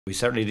We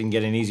certainly didn't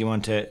get an easy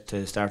one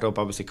to start up.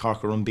 Obviously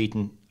Cork are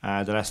unbeaten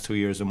the last 2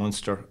 years of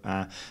Munster,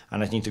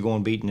 and I think to go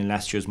unbeaten in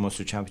last year's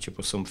Munster Championship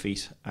was some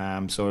feat.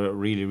 So a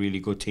really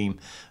good team.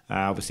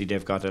 Obviously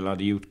they've got a lot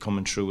of youth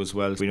coming through as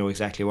well. We know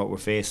exactly what we're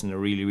facing, a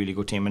really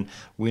good team, and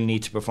we'll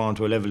need to perform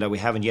to a level that we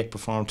haven't yet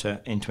performed to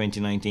in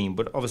 2019.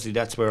 But obviously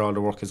that's where all the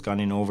work has gone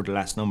in over the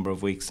last number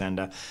of weeks, and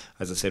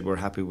as I said, we're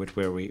happy with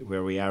where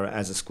we are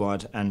as a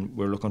squad, and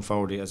we're looking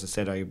forward. As I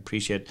said, I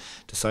appreciate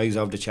the size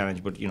of the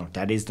challenge, but you know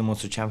that is the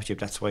Munster Championship.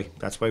 That's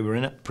why we're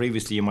in it.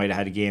 Previously you might have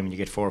had a game and you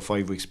get 4 or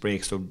 5 weeks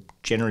break, so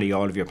generally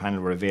all of your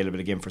panel were available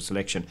again for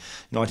selection.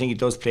 You know, I think it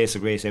does place a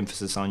great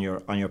emphasis on your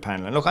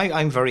panel. And look,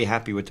 I'm very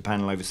happy with the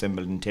panel I've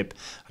assembled in Tip.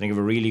 I think I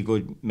have a really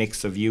good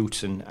mix of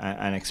youth and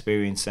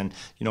experience, and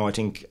you know, I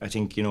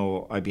think you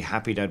know, I'd be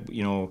happy that,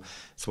 you know,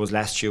 suppose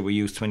last year we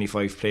used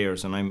 25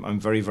 players, and I'm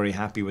very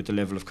happy with the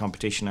level of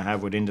competition I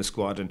have within the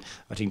squad, and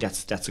I think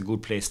that's a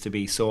good place to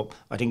be. So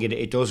I think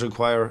it does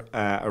require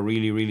a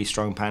really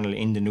strong panel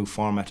in the new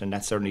format, and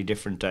that's certainly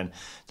different than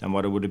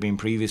what it would have been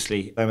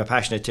previously. I'm a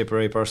passionate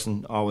Tipperary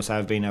person, always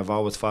have been. I've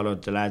always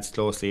followed the lads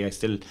closely. I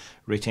still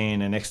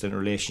retain an excellent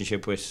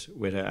relationship with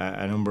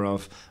a number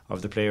of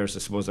the players. I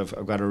suppose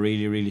I've got a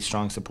really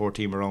strong support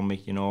team around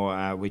me, you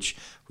know, which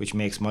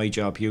makes my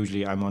job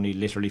hugely. I'm only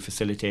literally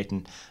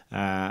facilitating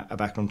a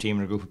backroom team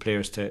and a group of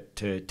players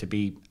to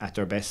be at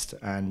their best.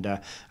 And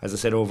as I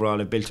said, overall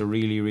I've built a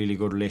really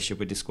good relationship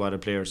with this squad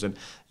of players. And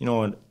you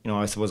know,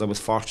 I suppose I was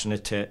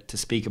fortunate to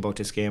speak about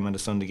this game and the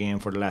Sunday game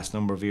for the last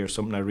number of years,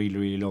 something I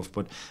really love.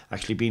 But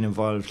actually being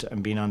involved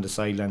and being on the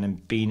sideline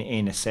and being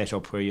in a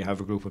setup where you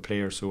have a group of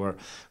players who are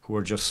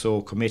just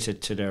so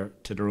committed to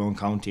their own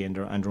county and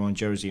their own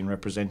jersey and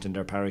representing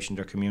their parish and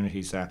their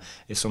communities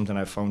is something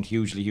I've found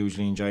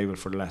hugely enjoyable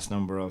for the last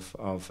number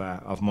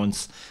of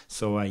months.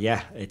 So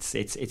yeah,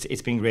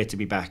 it's been great to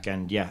be back.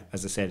 And yeah,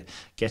 as I said,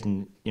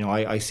 getting, you know,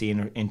 I see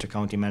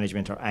inter-county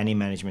management or any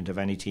management of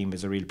any team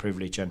as a real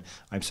privilege, and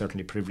I'm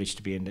certainly privileged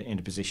to be in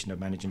the position of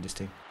managing this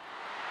team.